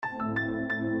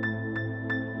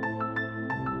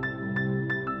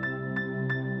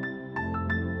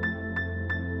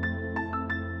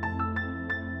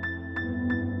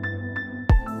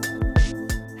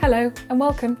Hello and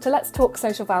welcome to Let's Talk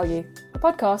Social Value, a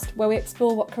podcast where we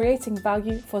explore what creating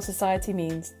value for society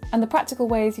means and the practical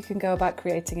ways you can go about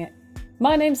creating it.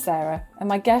 My name's Sarah and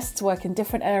my guests work in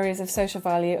different areas of social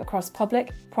value across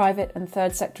public, private and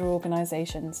third sector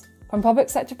organisations, from public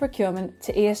sector procurement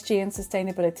to ESG and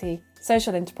sustainability,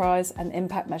 social enterprise and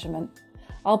impact measurement.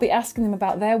 I'll be asking them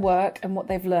about their work and what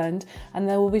they've learned, and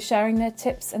they will be sharing their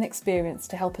tips and experience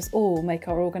to help us all make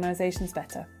our organisations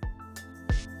better.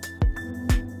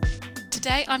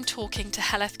 Today I'm talking to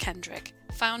Heledd Kendrick,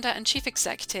 founder and chief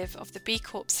executive of the B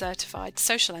Corp certified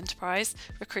social enterprise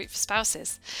Recruit for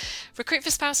Spouses. Recruit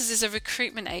for Spouses is a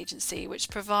recruitment agency which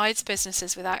provides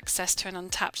businesses with access to an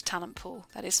untapped talent pool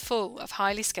that is full of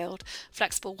highly skilled,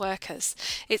 flexible workers.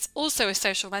 It's also a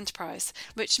social enterprise,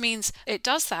 which means it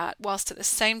does that whilst at the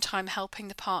same time helping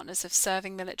the partners of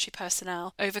serving military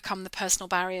personnel overcome the personal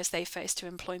barriers they face to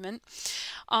employment.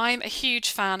 I'm a huge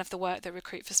fan of the work that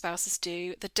Recruit for Spouses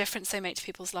do. The difference they make to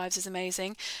people's lives is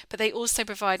amazing, but they also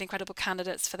provide incredible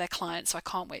candidates for their clients, so I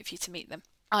can't wait for you to meet them.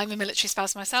 I'm a military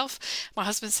spouse myself. My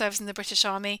husband serves in the British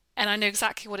Army, and I know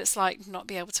exactly what it's like not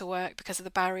be able to work because of the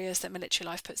barriers that military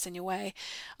life puts in your way.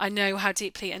 I know how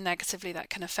deeply and negatively that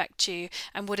can affect you,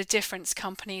 and what a difference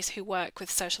companies who work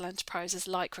with social enterprises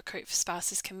like Recruit for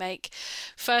Spouses can make.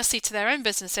 Firstly, to their own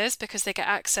businesses, because they get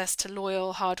access to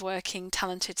loyal, hardworking,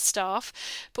 talented staff,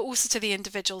 but also to the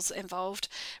individuals involved.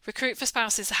 Recruit for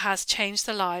Spouses has changed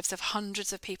the lives of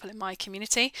hundreds of people in my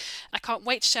community. I can't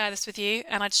wait to share this with you,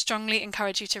 and I'd strongly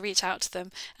encourage you to reach out to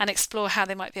them and explore how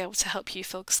they might be able to help you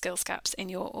fill skills gaps in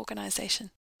your organisation.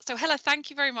 So Heledd,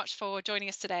 thank you very much for joining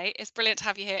us today. It's brilliant to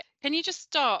have you here. Can you just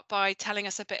start by telling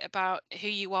us a bit about who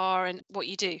you are and what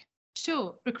you do?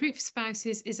 Sure. Recruit for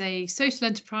Spouses is a social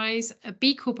enterprise, a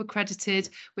B Corp accredited,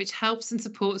 which helps and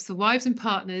supports the wives and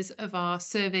partners of our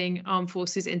serving armed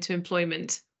forces into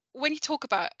employment. When you talk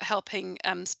about helping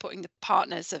supporting the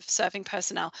partners of serving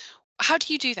personnel, how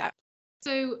do you do that?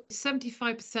 So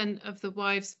 75% of the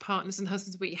wives, partners and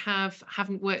husbands we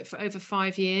haven't worked for over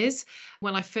 5 years.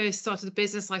 When I first started the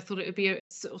business, I thought it would be a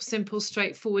sort of simple,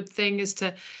 straightforward thing is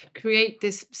to create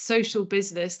this social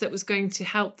business that was going to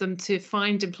help them to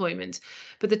find employment.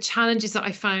 But the challenges that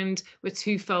I found were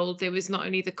twofold. There was not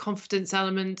only the confidence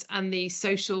element and the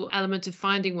social element of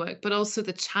finding work, but also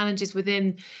the challenges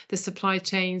within the supply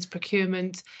chains,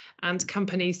 procurement and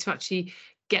companies to actually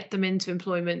get them into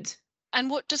employment. And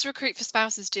what does Recruit for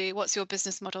Spouses do? What's your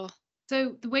business model?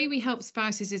 So the way we help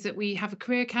spouses is that we have a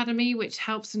career academy which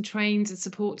helps and trains and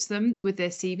supports them with their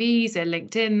CVs, their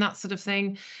LinkedIn, that sort of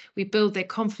thing. We build their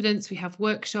confidence, we have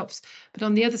workshops. But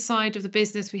on the other side of the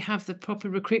business, we have the proper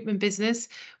recruitment business,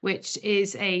 which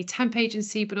is a temp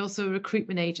agency, but also a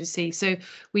recruitment agency. So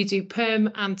we do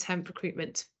perm and temp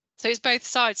recruitment. So it's both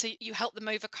sides. So you help them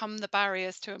overcome the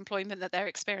barriers to employment that they're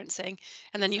experiencing,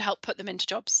 and then you help put them into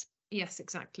jobs. Yes,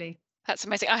 exactly. That's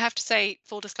amazing. I have to say,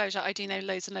 full disclosure, I do know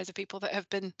loads and loads of people that have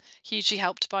been hugely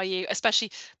helped by you,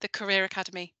 especially the Career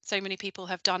Academy. So many people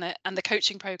have done it, and the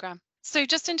coaching program. So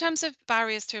just in terms of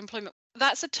barriers to employment,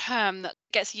 that's a term that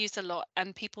gets used a lot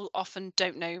and people often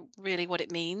don't know really what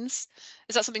it means.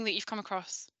 Is that something that you've come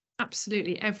across?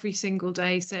 Absolutely, every single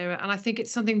day, Sarah. And I think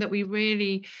it's something that we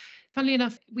really, funnily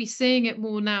enough, we're seeing it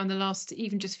more now in the last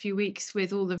even just few weeks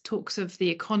with all the talks of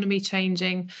the economy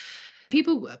changing.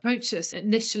 People approach us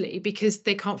initially because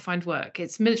they can't find work.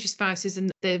 It's military spouses and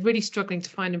they're really struggling to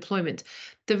find employment.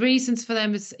 The reasons for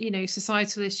them is,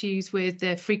 societal issues with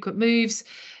their frequent moves.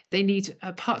 They need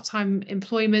a part-time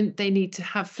employment. They need to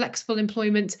have flexible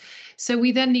employment. So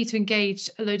we then need to engage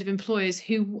a load of employers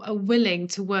who are willing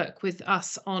to work with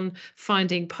us on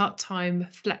finding part-time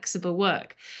flexible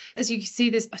work. As you can see,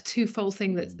 there's a twofold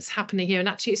thing that's happening here. And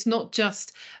actually, it's not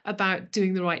just about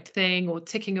doing the right thing or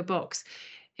ticking a box.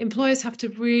 Employers have to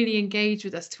really engage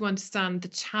with us to understand the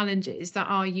challenges that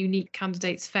our unique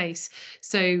candidates face.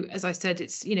 So, as I said,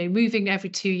 it's, moving every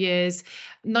 2 years,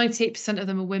 98% of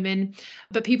them are women,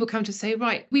 but people come to say,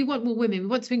 right, we want more women, we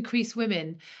want to increase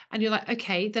women. And you're like,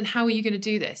 okay, then how are you going to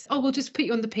do this? Oh, we'll just put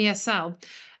you on the PSL,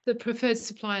 the preferred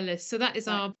supplier list. So that is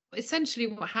essentially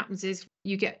what happens is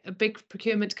you get a big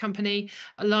procurement company,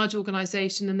 a large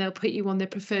organisation, and they'll put you on their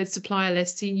preferred supplier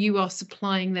list. So you are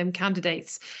supplying them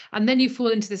candidates. And then you fall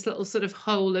into this little sort of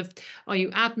hole of, are you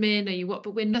admin, are you what?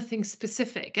 But we're nothing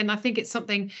specific. And I think it's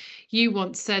something you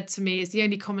once said to me is the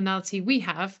only commonality we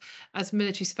have as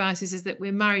military spouses is that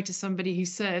we're married to somebody who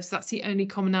serves. That's the only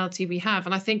commonality we have.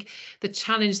 And I think the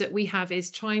challenge that we have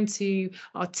is trying to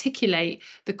articulate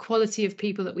the quality of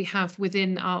people that we have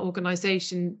within our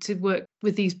organisation to work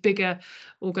with these bigger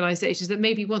organizations that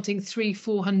may be wanting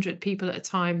 300-400 people at a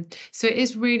time. So it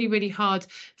is really, really hard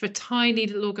for a tiny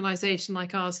little organization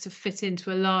like ours to fit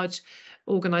into a large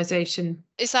organization.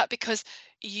 Is that because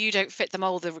you don't fit the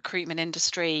mold of the recruitment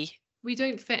industry? We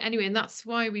don't fit anyway, and that's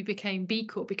why we became B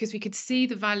Corp, because we could see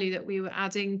the value that we were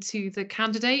adding to the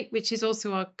candidate, which is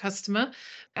also our customer.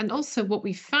 And also what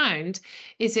we found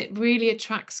is it really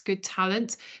attracts good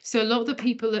talent. So a lot of the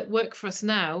people that work for us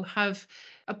now have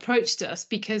approached us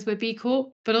because we're B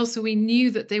Corp, but also we knew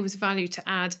that there was value to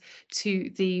add to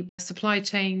the supply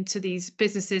chain, to these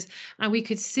businesses. And we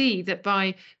could see that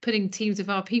by putting teams of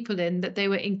our people in, that they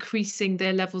were increasing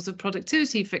their levels of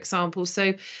productivity, for example.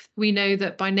 So we know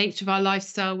that by nature of our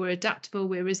lifestyle, we're adaptable,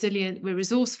 we're resilient, we're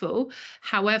resourceful.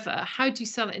 However, how do you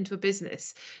sell it into a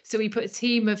business? So we put a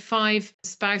team of 5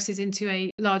 spouses into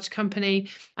a large company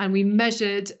and we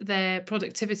measured their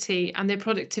productivity, and their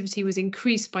productivity was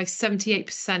increased by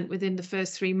 78% within the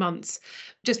first 3 months,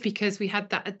 just because we had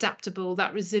that adaptable,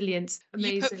 that resilience.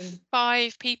 Amazing. You put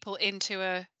 5 people into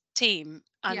a team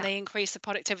and Yeah. they increase the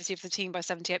productivity of the team by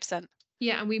 78%.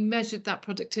 Yeah, and we measured that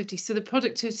productivity. So the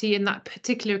productivity in that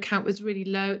particular account was really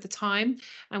low at the time.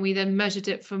 And we then measured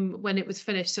it from when it was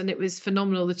finished, and it was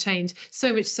phenomenal, the change.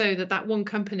 So much so that that one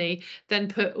company then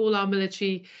put all our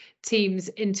military teams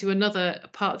into another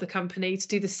part of the company to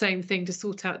do the same thing, to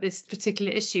sort out this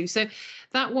particular issue. So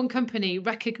that one company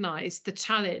recognized the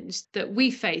challenge that we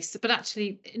faced, but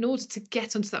actually in order to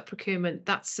get onto that procurement,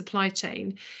 that supply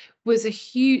chain was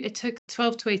it took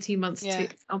 12 to 18 months to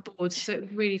get on board. So it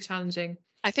was really challenging.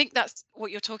 I think that's what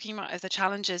you're talking about, are the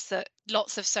challenges that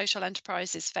lots of social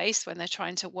enterprises face when they're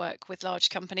trying to work with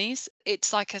large companies.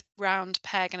 It's like a round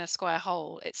peg in a square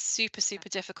hole. It's super, super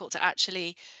difficult to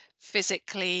actually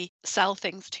physically sell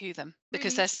things to them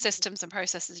because their systems and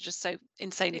processes are just so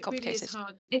insanely complicated. Really is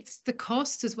hard. It's the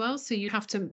cost as well. So you have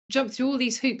to jump through all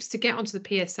these hoops to get onto the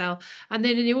PSL, and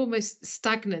then you're almost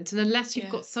stagnant. And unless you've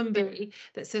got somebody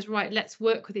that says, right, let's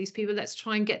work with these people, let's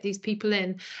try and get these people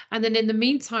in. And then in the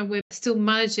meantime, we're still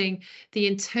managing the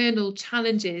internal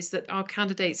challenges that our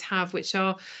candidates have, which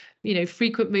are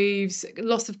frequent moves,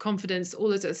 loss of confidence,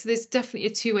 all of that. So there's definitely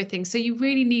a two-way thing. So you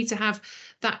really need to have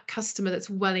that customer that's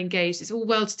well engaged. It's all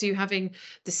well to do having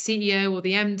the CEO or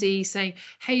the MD saying,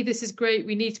 hey, this is great,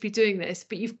 we need to be doing this,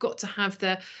 but you've got to have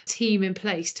the team in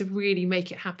place to really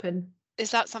make it happen. Is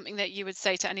that something that you would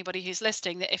say to anybody who's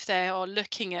listening, that if they are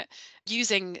looking at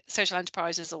using social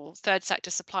enterprises or third sector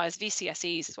suppliers,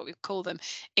 VCSEs is what we call them,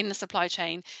 in the supply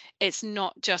chain, it's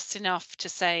not just enough to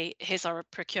say, here's our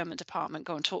procurement department,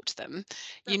 go and talk to them.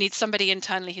 You need somebody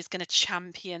internally who's going to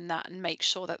champion that and make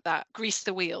sure that grease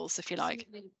the wheels, if you like.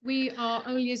 We are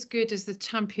only as good as the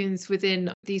champions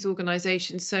within these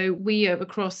organizations. So we are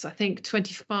across, I think,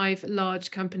 25 large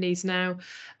companies now,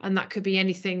 and that could be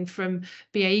anything from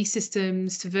BAE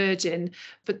Systems to Virgin,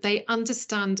 but they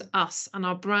understand us and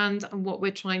our brand and what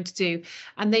we're trying to do.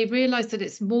 And they realize that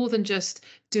it's more than just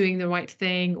doing the right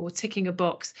thing or ticking a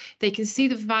box. They can see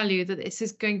the value that this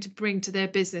is going to bring to their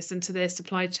business and to their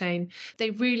supply chain.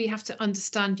 They really have to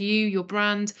understand you, your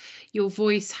brand, your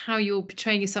voice, how you're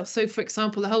portraying yourself. So, for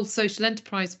example, the whole social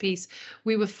enterprise piece,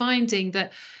 we were finding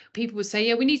that people would say,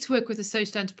 yeah, we need to work with a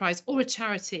social enterprise or a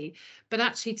charity, but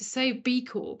actually to say B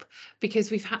Corp,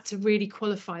 because we've had to really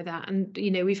qualify that. And,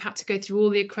 we've had to go through all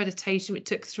the accreditation. It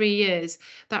took 3 years.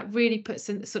 That really puts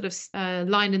a sort of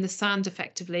line in the sand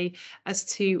effectively as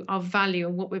to our value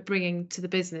and what we're bringing to the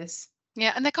business.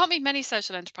 Yeah, and there can't be many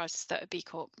social enterprises that are B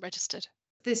Corp registered.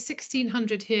 There's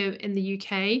 1,600 here in the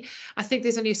UK. I think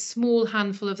there's only a small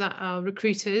handful of that are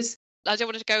recruiters. I don't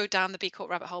want to go down the B Corp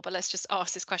rabbit hole, but let's just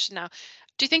ask this question now.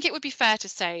 Do you think it would be fair to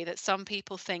say that some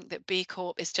people think that B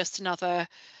Corp is just another,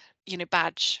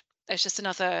 badge? It's just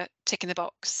another tick in the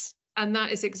box. And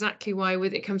that is exactly why,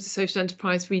 when it comes to social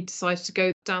enterprise, we decided to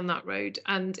go down that road.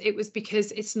 And it was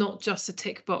because it's not just a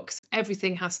tick box.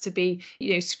 Everything has to be,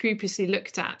 scrupulously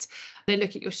looked at. They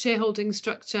look at your shareholding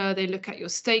structure, they look at your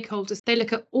stakeholders, they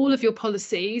look at all of your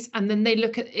policies, and then they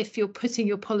look at if you're putting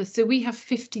your policy. So we have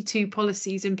 52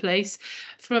 policies in place,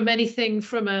 from anything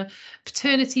from a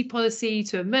paternity policy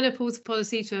to a menopause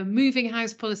policy to a moving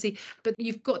house policy. But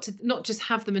you've got to not just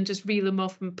have them and just reel them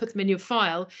off and put them in your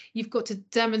file. You've got to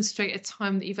demonstrate a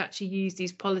time that you've actually used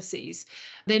these policies.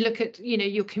 They look at,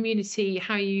 your community,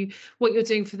 what you're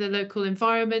doing for the local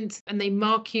environment, and they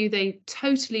mark you. They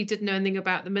totally didn't know anything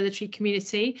about the military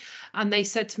community, and they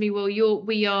said to me, well,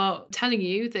 we are telling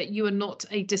you that you are not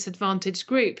a disadvantaged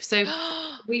group. So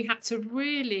we had to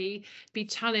really be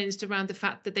challenged around the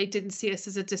fact that they didn't see us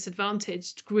as a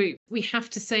disadvantaged group. We have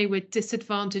to say we're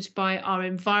disadvantaged by our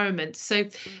environment. So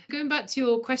going back to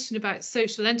your question about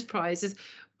social enterprises,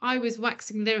 I was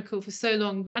waxing lyrical for so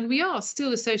long, and we are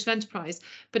still a social enterprise,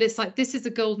 but it's like this is the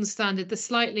golden standard, the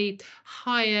slightly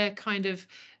higher kind of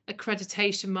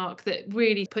accreditation mark that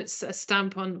really puts a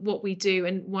stamp on what we do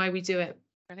and why we do it.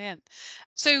 Brilliant.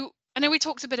 So I know we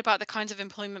talked a bit about the kinds of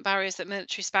employment barriers that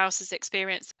military spouses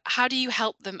experience. How do you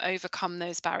help them overcome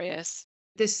those barriers?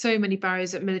 There's so many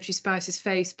barriers that military spouses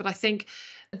face, but I think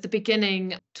at the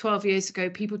beginning, 12 years ago,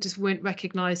 people just weren't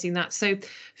recognizing that. So,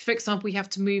 for example, we have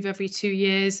to move every 2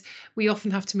 years. We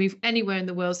often have to move anywhere in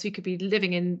the world. So you could be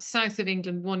living in south of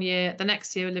England one year, the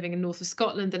next year living in north of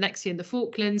Scotland, the next year in the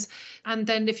Falklands. And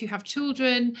then if you have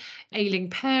children, ailing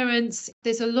parents,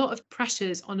 there's a lot of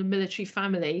pressures on a military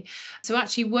family. So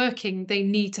actually working, they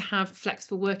need to have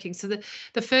flexible working. So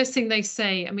the first thing they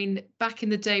say, I mean, back in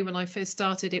the day when I first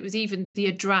started, it was even the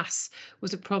address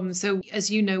was a problem. So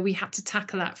as you know, we had to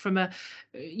tackle that from a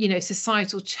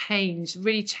societal change,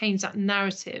 really change that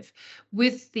narrative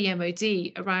with the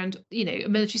MOD around a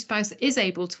military spouse is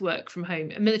able to work from home,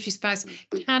 a military spouse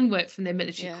can work from their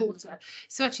military quarter.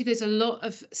 So actually there's a lot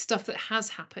of stuff that has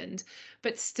happened,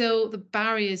 but still the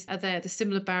barriers are there, the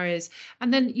similar barriers.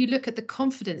 And then you look at the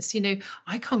confidence,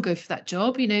 I can't go for that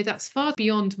job, that's far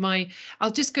beyond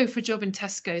I'll just go for a job in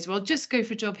Tesco's, or I'll just go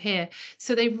for a job here.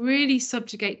 So they really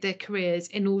subjugate their careers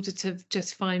in order to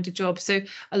just find a job. So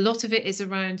a lot of it is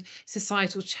around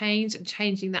societal change and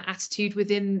changing that attitude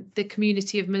within the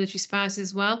community of military spouses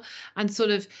as well, and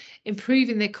sort of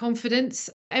improving their confidence.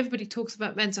 Everybody talks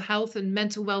about mental health and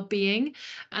mental well-being,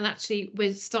 and actually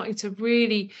we're starting to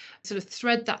really sort of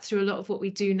thread that through a lot of what we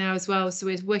do now as well. So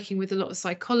we're working with a lot of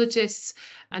psychologists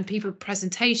and people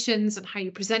presentations and how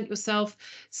you present yourself.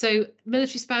 So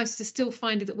military spouses are still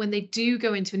finding that when they do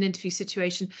go into an interview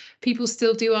situation, people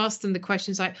still do ask them the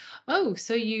questions like, oh,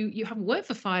 so you haven't worked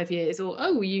for 5 years, or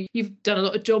oh, you've done a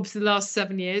lot of jobs in the last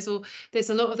 7 years, or there's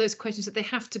a lot of those questions that they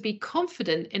have to be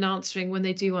confident in answering when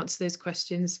they do answer those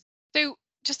questions. So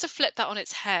just to flip that on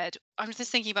its head, I'm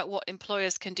just thinking about what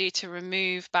employers can do to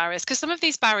remove barriers, because some of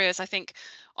these barriers I think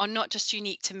are not just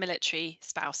unique to military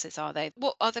spouses, are they?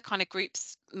 What other kind of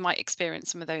groups might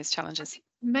experience some of those challenges?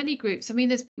 Many groups. I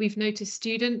mean, we've noticed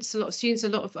students, a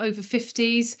lot of over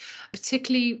 50s,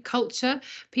 particularly culture,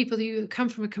 people who come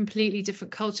from a completely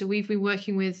different culture. We've been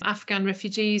working with Afghan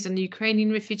refugees and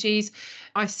Ukrainian refugees.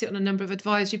 I sit on a number of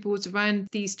advisory boards around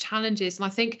these challenges. And I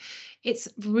think it's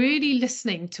really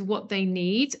listening to what they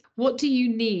need. What do you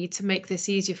need to make this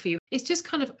easier for you? It's just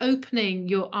kind of opening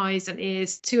your eyes and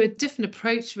ears to a different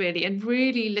approach, really, and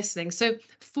really listening. So,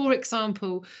 for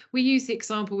example, we use the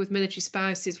example with military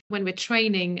spouses when we're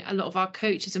training a lot of our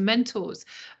coaches and mentors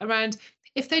around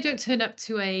if they don't turn up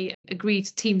to a agreed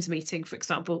Teams meeting, for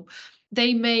example.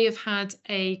 They may have had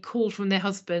a call from their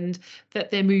husband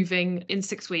that they're moving in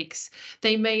 6 weeks.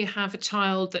 They may have a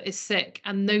child that is sick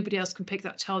and nobody else can pick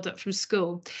that child up from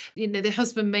school. Their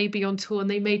husband may be on tour and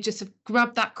they may just have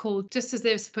grabbed that call just as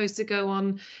they're supposed to go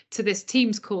on to this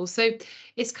Teams call. So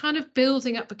it's kind of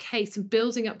building up a case and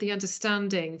building up the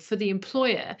understanding for the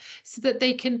employer so that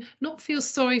they can not feel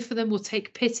sorry for them or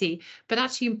take pity, but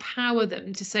actually empower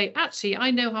them to say, actually,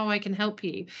 I know how I can help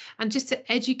you. And just to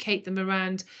educate them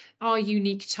around our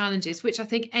unique challenges, which I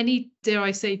think any, dare I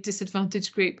say,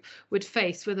 disadvantaged group would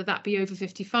face, whether that be over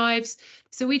 55s.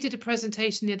 So we did a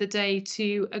presentation the other day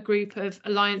to a group of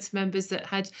Alliance members that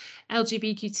had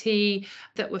LGBTQ,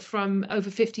 that were from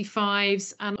over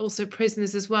 55s, and also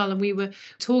prisoners as well. And we were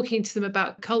talking to them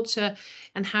about culture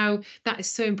and how that is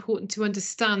so important to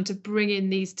understand, to bring in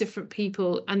these different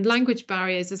people, and language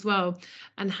barriers as well,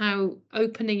 and how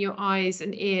opening your eyes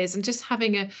and ears and just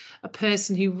having a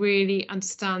person who really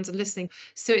understands and listening.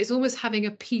 So it's almost having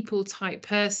a people type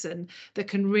person that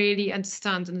can really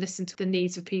understand and listen to the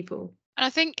needs of people. And I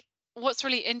think what's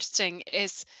really interesting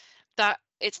is that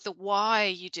it's the why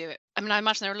you do it. I mean, I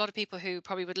imagine there are a lot of people who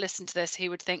probably would listen to this who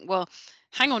would think, well,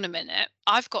 hang on a minute,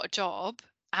 I've got a job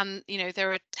and,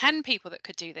 there are 10 people that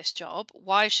could do this job.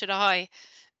 Why should I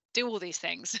do all these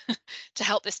things to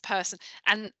help this person?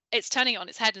 And it's turning it on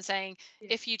its head and saying,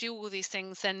 if you do all these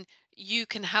things, then you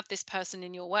can have this person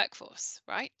in your workforce,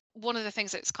 right? One of the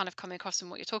things that's kind of coming across from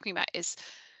what you're talking about is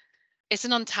it's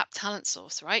an untapped talent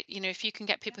source, right? If you can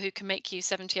get people who can make you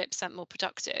 78% more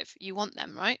productive, you want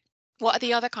them, right? What are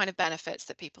the other kind of benefits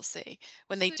that people see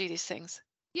when they do these things?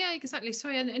 Yeah, exactly.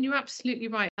 Sorry, and you're absolutely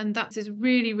right. And that is a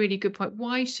really, really good point.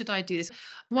 Why should I do this?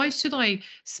 Why should I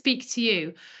speak to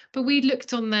you? But we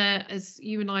looked on there, as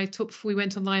you and I talked before we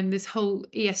went online, this whole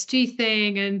ESG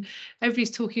thing, and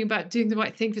everybody's talking about doing the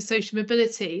right thing for social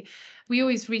mobility. we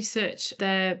always research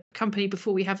their company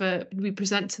before we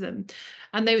present to them.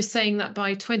 And they were saying that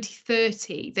by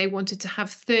 2030, they wanted to have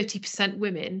 30%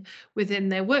 women within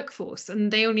their workforce,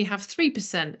 and they only have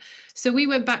 3%. So we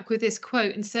went back with this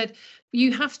quote and said,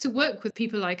 you have to work with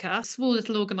people like us, small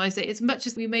little organisation, as much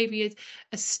as we may be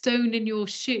a stone in your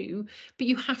shoe, but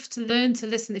you have to learn to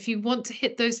listen. If you want to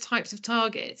hit those types of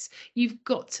targets, you've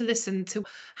got to listen to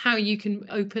how you can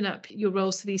open up your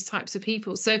roles to these types of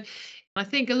people. So I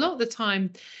think a lot of the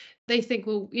time they think,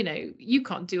 well, you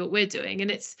can't do what we're doing.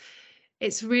 And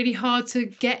it's really hard to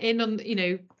get in on,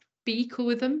 be equal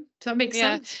with them. Does that make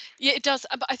Yeah, sense? yeah, it does.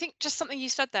 But I think just something you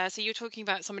said there. So you're talking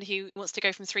about somebody who wants to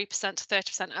go from 3% to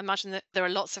 30%. I imagine that there are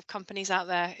lots of companies out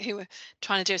there who are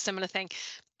trying to do a similar thing.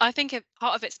 I think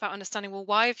part of it's about understanding, well,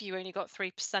 why have you only got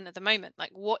 3% at the moment?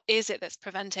 Like, what is it that's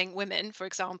preventing women, for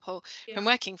example, from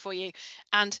Yeah. working for you?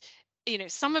 And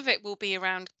some of it will be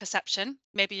around perception.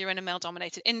 Maybe you're in a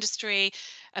male-dominated industry,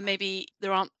 and maybe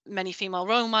there aren't many female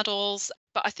role models.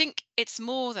 But I think it's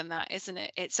more than that, isn't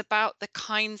it? It's about the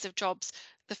kinds of jobs,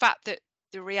 the fact that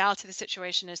the reality of the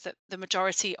situation is that the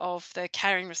majority of the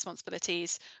caring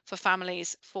responsibilities for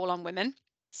families fall on women.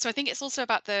 So I think it's also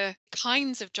about the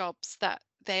kinds of jobs that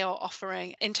they are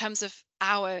offering in terms of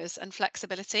hours and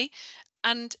flexibility.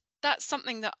 And that's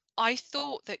something that I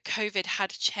thought that COVID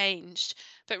had changed.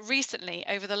 But recently,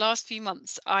 over the last few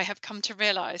months, I have come to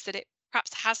realize that it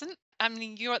perhaps hasn't. I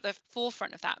mean, you're at the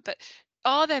forefront of that, but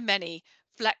are there many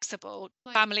flexible,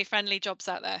 Like, family friendly jobs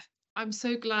out there? I'm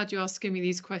so glad you're asking me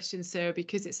these questions, Sarah,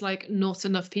 because it's like not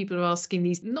enough people are asking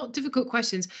these not difficult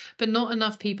questions, but not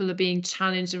enough people are being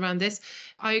challenged around this.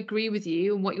 I agree with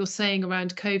you and what you're saying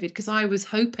around COVID, because I was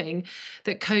hoping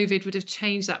that COVID would have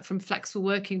changed that from flexible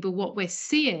working. But what we're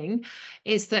seeing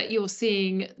is that you're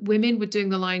seeing women were doing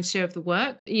the lion's share of the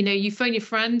work. You phone your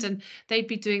friend and they'd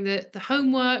be doing the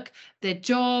homework, their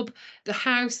job, the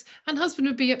house, and husband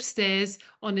would be upstairs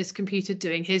on his computer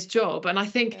doing his job. And I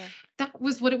think Yeah. that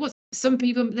was what it was. Some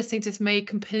people listening to this may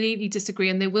completely disagree,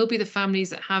 and there will be the families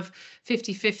that have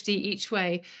 50-50 each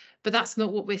way, but that's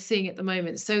not what we're seeing at the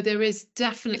moment. So there is If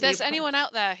definitely a there's anyone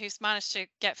out there who's managed to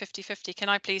get 50-50, can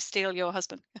I please steal your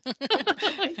husband?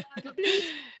 Please.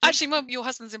 Actually, well, your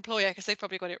husband's employer, because they've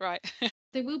probably got it right.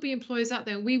 There will be employers out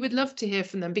there, and we would love to hear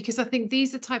from them, because I think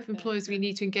these are the type of Yeah. employers we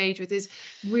need to engage with, is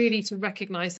really to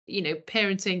recognize,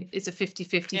 parenting is a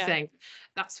 50-50 Yeah. thing.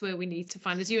 That's where we need to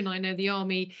find, as you and I know, the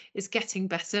army is getting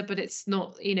better, but it's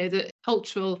not, the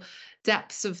cultural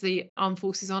depths of the armed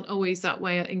forces aren't always that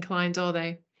way inclined, are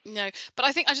they? No, but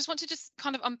I think I just want to just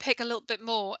kind of unpick a little bit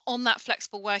more on that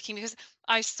flexible working, because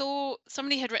I saw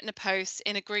somebody had written a post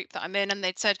in a group that I'm in, and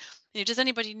they'd said, does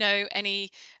anybody know any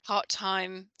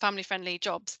part-time family-friendly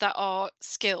jobs that are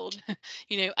skilled,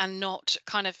 and not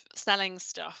kind of selling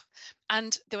stuff?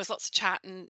 And there was lots of chat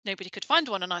and nobody could find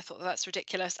one. And I thought, that's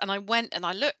ridiculous. And I went and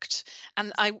I looked,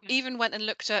 and I Yeah. even went and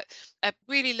looked at a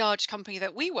really large company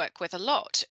that we work with a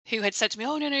lot, who had said to me,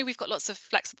 oh, no, we've got lots of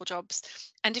flexible jobs.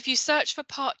 And if you search for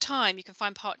part-time, you can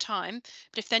find part-time.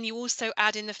 But if then you also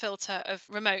add in the filter of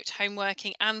remote, home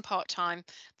working, and part-time,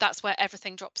 that's where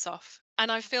everything drops off.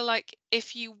 And I feel like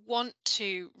if you want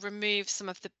to remove some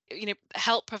of the,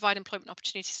 help provide employment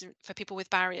opportunities for people with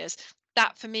barriers,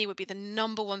 that for me would be the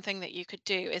number one thing that you could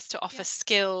do, is to offer Yeah.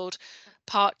 skilled,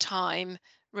 part-time, Yeah.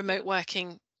 remote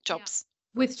working Yeah. jobs.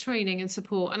 With training and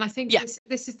support. And I think Yeah.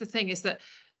 this is the thing, is that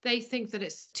they think that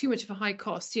it's too much of a high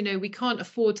cost. We can't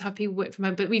afford to have people work from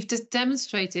home, but we've just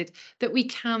demonstrated that we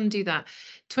can do that.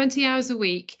 20 hours a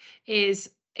week is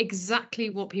exactly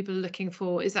what people are looking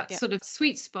for, is that Yeah. sort of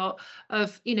sweet spot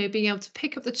of being able to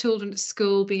pick up the children at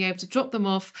school, being able to drop them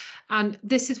off. And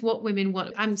this is what women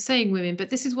want. I'm saying women, but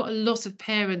this is what a lot of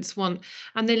parents want,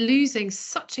 and they're losing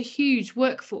such a huge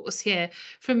workforce here.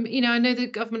 From I know the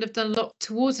government have done a lot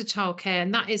towards the childcare,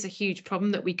 and that is a huge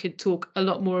problem that we could talk a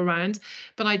lot more around.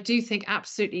 But I do think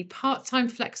absolutely part-time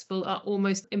flexible are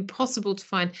almost impossible to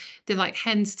find. They're like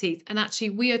hen's teeth, and actually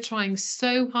we are trying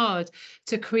so hard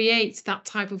to create that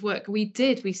type of work. We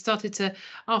started to,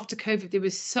 after COVID, there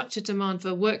was such a demand for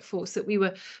a workforce that we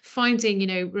were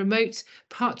finding remote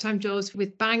part-time jobs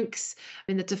with banks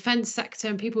in the defense sector,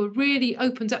 and people were really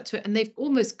opened up to it, and they've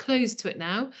almost closed to it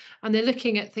now. And they're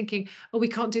looking at thinking, oh, we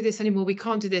can't do this anymore, we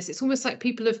can't do this. It's almost like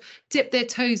people have dipped their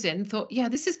toes in, thought, yeah,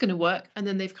 this is going to work, and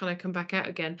then they've kind of come back out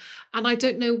again. And I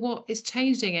don't know what is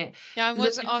changing it. Yeah, I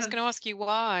was Because going to ask you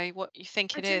what you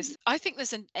think I it don't is. I think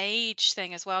there's an age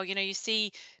thing as well. You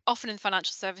see Often in the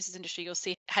financial services industry, you'll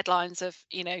see headlines of,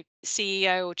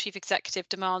 CEO or chief executive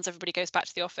demands everybody goes back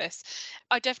to the office.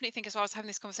 I definitely think, as well, I was having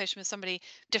this conversation with somebody,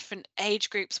 different age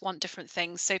groups want different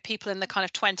things. So people in the kind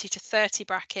of 20 to 30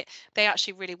 bracket, they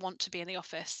actually really want to be in the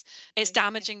office. It's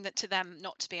damaging that to them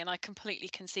not to be, and I completely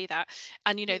can see that.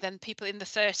 And then people in the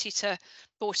 30 to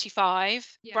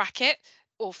 45 bracket,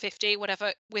 or 50,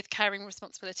 whatever, with caring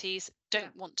responsibilities,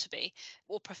 don't want to be,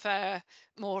 or prefer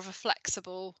more of a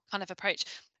flexible kind of approach.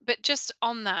 But just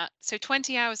on that, so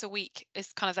 20 hours a week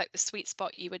is kind of like the sweet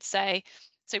spot, you would say.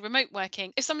 So remote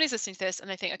working, if somebody's listening to this and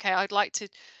they think, okay, I'd like to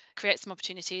create some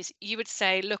opportunities, you would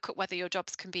say, look at whether your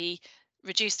jobs can be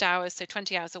reduced hours, so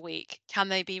 20 hours a week. Can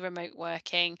they be remote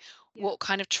working? What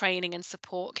kind of training and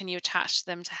support can you attach to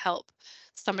them to help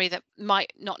somebody that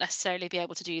might not necessarily be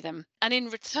able to do them? And in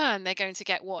return, they're going to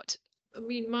get what? I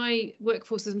mean, my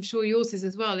workforce, as I'm sure yours is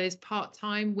as well, is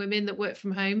part-time women that work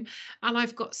from home. And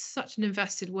I've got such an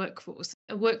invested workforce,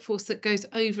 a workforce that goes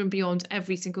over and beyond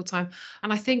every single time.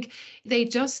 And I think they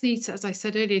just need to, as I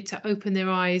said earlier, to open their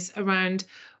eyes around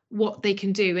what they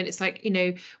can do. And it's like,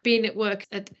 being at work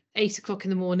at 8 o'clock in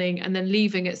the morning and then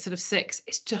leaving at sort of 6,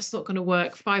 it's just not going to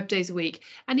work 5 days a week.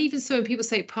 And even so, when people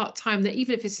say part-time, that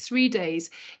even if it's 3 days,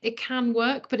 it can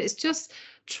work, but it's just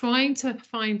trying to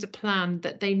find a plan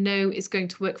that they know is going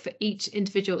to work for each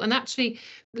individual. And actually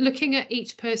looking at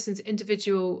each person's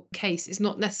individual case is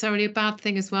not necessarily a bad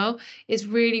thing as well. It's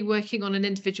really working on an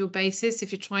individual basis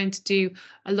if you're trying to do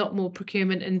a lot more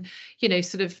procurement and,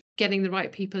 sort of getting the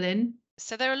right people in.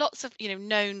 So there are lots of,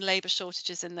 known labour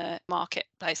shortages in the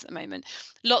marketplace at the moment.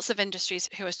 Lots of industries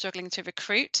who are struggling to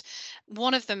recruit.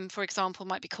 One of them, for example,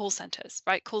 might be call centres,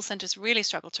 right? Call centres really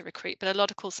struggle to recruit, but a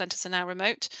lot of call centres are now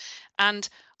remote. And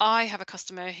I have a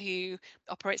customer who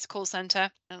operates a call centre,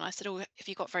 and I said, "Oh, have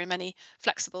you got very many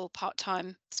flexible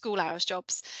part-time school hours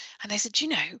jobs?" And they said,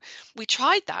 we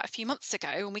tried that a few months ago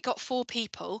and we got 4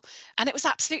 people and it was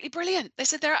absolutely brilliant. They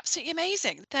said they're absolutely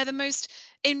amazing. They're the most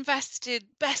invested,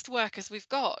 best workers we've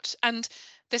got. And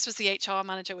this was the HR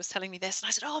manager was telling me this, and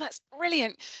I said, "Oh, that's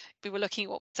brilliant." We were looking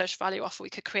at what social value offer we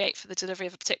could create for the delivery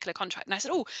of a particular contract, and I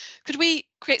said, "Oh, could we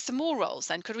create some more roles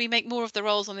then? Could we make more of the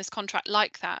roles on this contract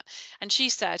like that?" And she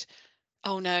said,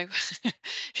 "Oh no."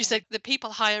 She said, "The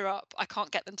people higher up, I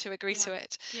can't get them to agree to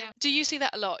it." Yeah. Do you see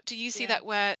that a lot? Do you see that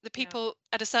where the people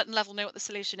at a certain level know what the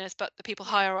solution is, but the people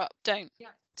higher up don't? Yeah,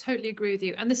 totally agree with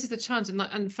you. And this is the challenge.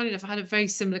 And funny enough, I had a very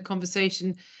similar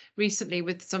conversation recently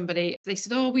with somebody. They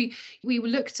said, "Oh, we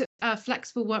looked at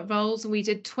flexible work roles and we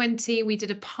did 20. We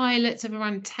did a pilot of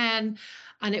around 10,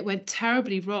 and it went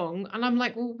terribly wrong." And I'm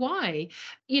like, "Well, why?"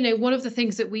 One of the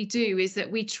things that we do is that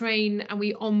we train and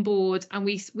we onboard and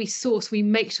we source. We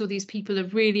make sure these people are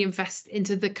really invested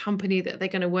into the company that they're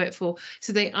going to work for,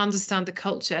 so they understand the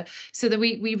culture. So that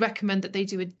we recommend that they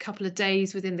do a couple of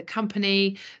days within the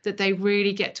company, that they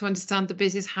really get to understand the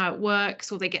business, how it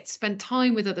works, or they get to spend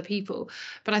time with other people.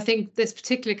 But I think this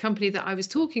particular company that I was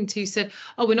talking to said,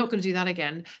 "Oh, we're not going to do that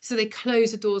again." So they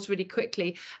close the doors really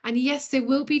quickly. And yes, there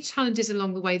will be challenges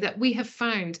along the way that we have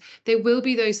found. There will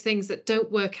be those things that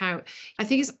don't work out. I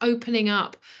think it's opening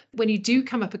up when you do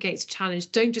come up against a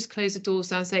challenge. Don't just close the doors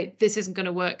down and say, "This isn't going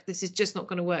to work. This is just not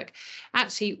going to work."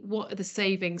 Actually, what are the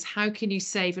savings? How can you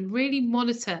save? And really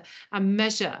monitor and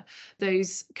measure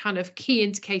those kind of key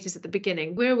indicators at the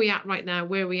beginning. Where are we at right now?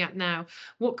 Where are we at now?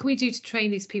 What can we do to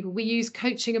train these people? We use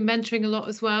coaching and mentoring a lot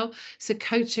as well. So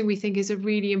coaching, we think, is a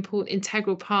really important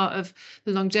integral part of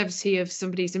the longevity of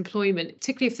somebody's employment,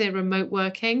 particularly if they're remote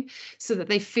working, so that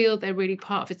they feel they're really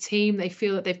part of a team. They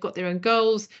feel that they've got their own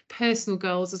goals, personal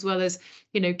goals, as well as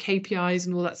KPIs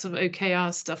and all that sort of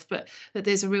OKR stuff, but that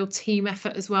there's a real team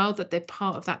effort as well, that they're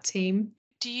part of that team.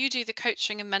 Do you do the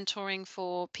coaching and mentoring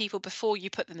for people before you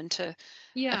put them into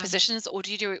Yeah. positions, or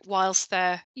do you do it whilst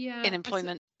they're in Yeah.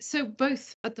 employment? So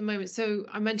both at the moment. So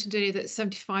I mentioned earlier that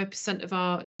 75% of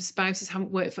our spouses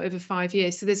haven't worked for over 5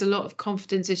 years. So there's a lot of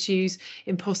confidence issues,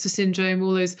 imposter syndrome,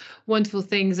 all those wonderful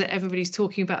things that everybody's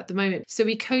talking about at the moment. So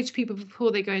we coach people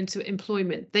before they go into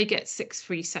employment. They get 6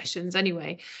 free sessions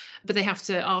anyway, but they have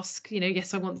to ask,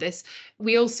 "Yes, I want this."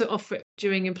 We also offer it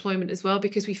during employment as well,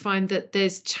 because we find that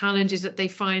there's challenges that they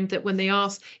find that when they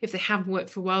ask, if they haven't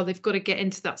worked for a while, they've got to get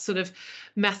into that sort of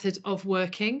method of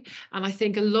working. And I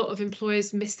think a lot of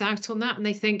employers missed out on that, and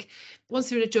they think once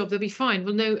they're in a job, they'll be fine.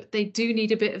 Well, no, they do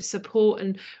need a bit of support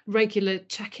and regular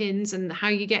check-ins, and how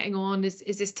you're getting on. Is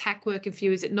this tech working for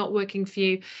you? Is it not working for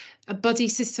you? A buddy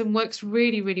system works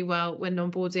really, really well when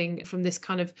onboarding from this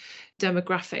kind of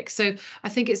demographic. So I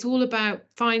think it's all about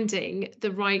finding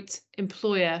the right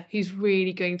employer who's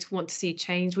really going to want to see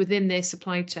change within their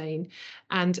supply chain,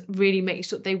 and really make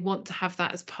sure that they want to have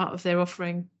that as part of their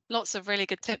offering. Lots of really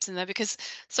good tips in there, because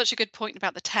such a good point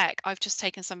about the tech. I've just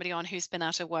taken somebody on who's been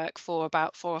out of work for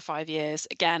about 4 or 5 years.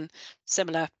 Again,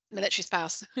 similar military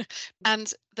spouse.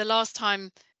 And the last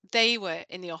time they were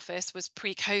in the office was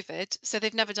pre-COVID. So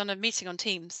they've never done a meeting on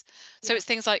Teams. So Yeah. it's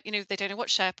things like, they don't know what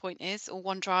SharePoint is or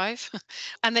OneDrive.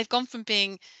 And they've gone from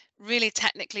being really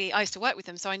technically, I used to work with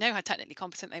them, so I know how technically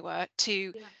competent they were,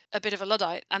 to Yeah. a bit of a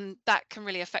Luddite. And that can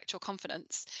really affect your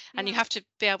confidence. And you Yeah. have to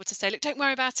be able to say, look, don't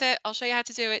worry about it. I'll show you how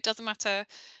to do it. Doesn't matter.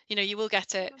 You will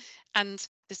get it. And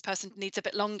this person needs a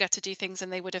bit longer to do things than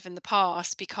they would have in the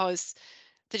past, because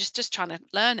they're just trying to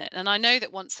learn it. And I know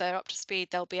that once they're up to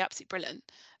speed, they'll be absolutely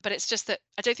brilliant. But it's just that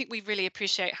I don't think we really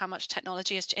appreciate how much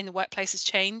technology in the workplace has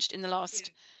changed in the Yeah.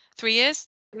 last 3 years.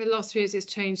 The last 3 years, it's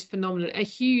changed phenomenally,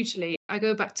 hugely. I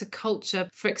go back to culture.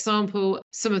 For example,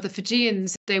 some of the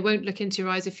Fijians, they won't look into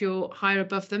your eyes if you're higher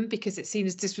above them because it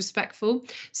seems disrespectful.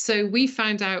 So we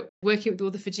found out working with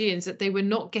all the Fijians that they were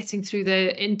not getting through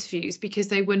their interviews because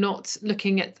they were not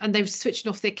looking at, and they were switching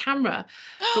off their camera.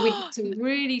 But we had to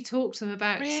really talk to them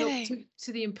about, Really?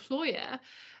 to the employer,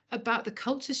 about the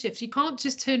culture shift. You can't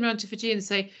just turn around to Fijian and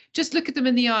say, just look at them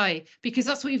in the eye, because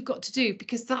that's what you've got to do,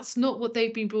 because that's not what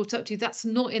they've been brought up to. That's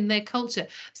not in their culture.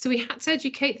 So we had to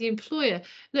educate the employer.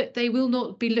 Look, they will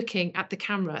not be looking at the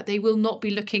camera. They will not be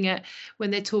looking at when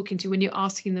they're talking to you, when you're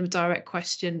asking them a direct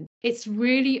question. It's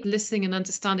really listening and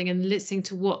understanding and listening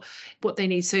to what they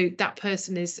need. So that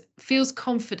person feels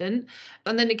confident.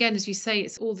 And then again, as you say,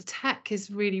 it's all the tech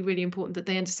is really, really important, that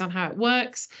they understand how it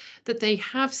works, that they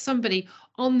have somebody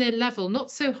on their level, not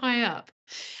so high up.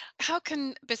 How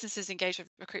can businesses engage with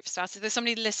Recruit for Stars? If there's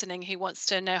somebody listening who wants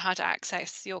to know how to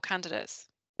access your candidates.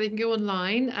 They can go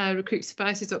online,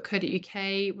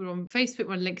 recruitspouses.co.uk. We're on Facebook,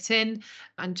 we're on LinkedIn,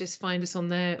 and just find us on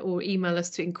there, or email us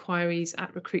to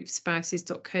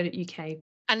inquiries@recruitspouses.co.uk.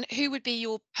 And who would be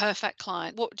your perfect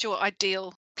client? What would your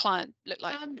ideal client look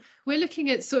like? We're looking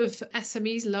at sort of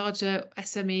SMEs, larger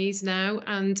SMEs now,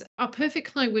 and our perfect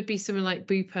client would be someone like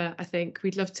Bupa. I think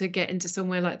we'd love to get into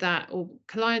somewhere like that, or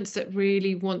clients that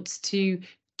really want to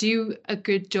do a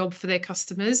good job for their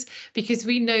customers, because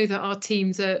we know that our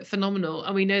teams are phenomenal,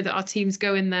 and we know that our teams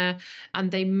go in there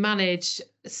and they manage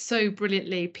so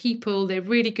brilliantly people. They're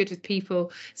really good with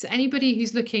people. So anybody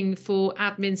who's looking for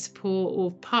admin support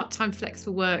or part-time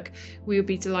flexible work, we would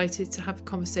be delighted to have a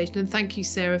conversation. And thank you,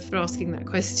 Sarah, for asking that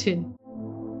question.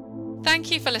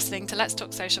 Thank you for listening to Let's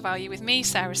Talk Social Value with me,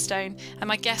 Sarah Stone, and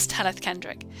my guest, Heledd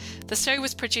Kendrick. The show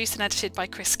was produced and edited by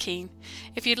Chris Keane.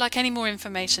 If you'd like any more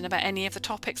information about any of the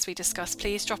topics we discussed,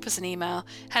 please drop us an email,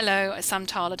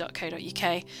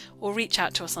 hello@samtala.co.uk, or reach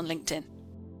out to us on LinkedIn.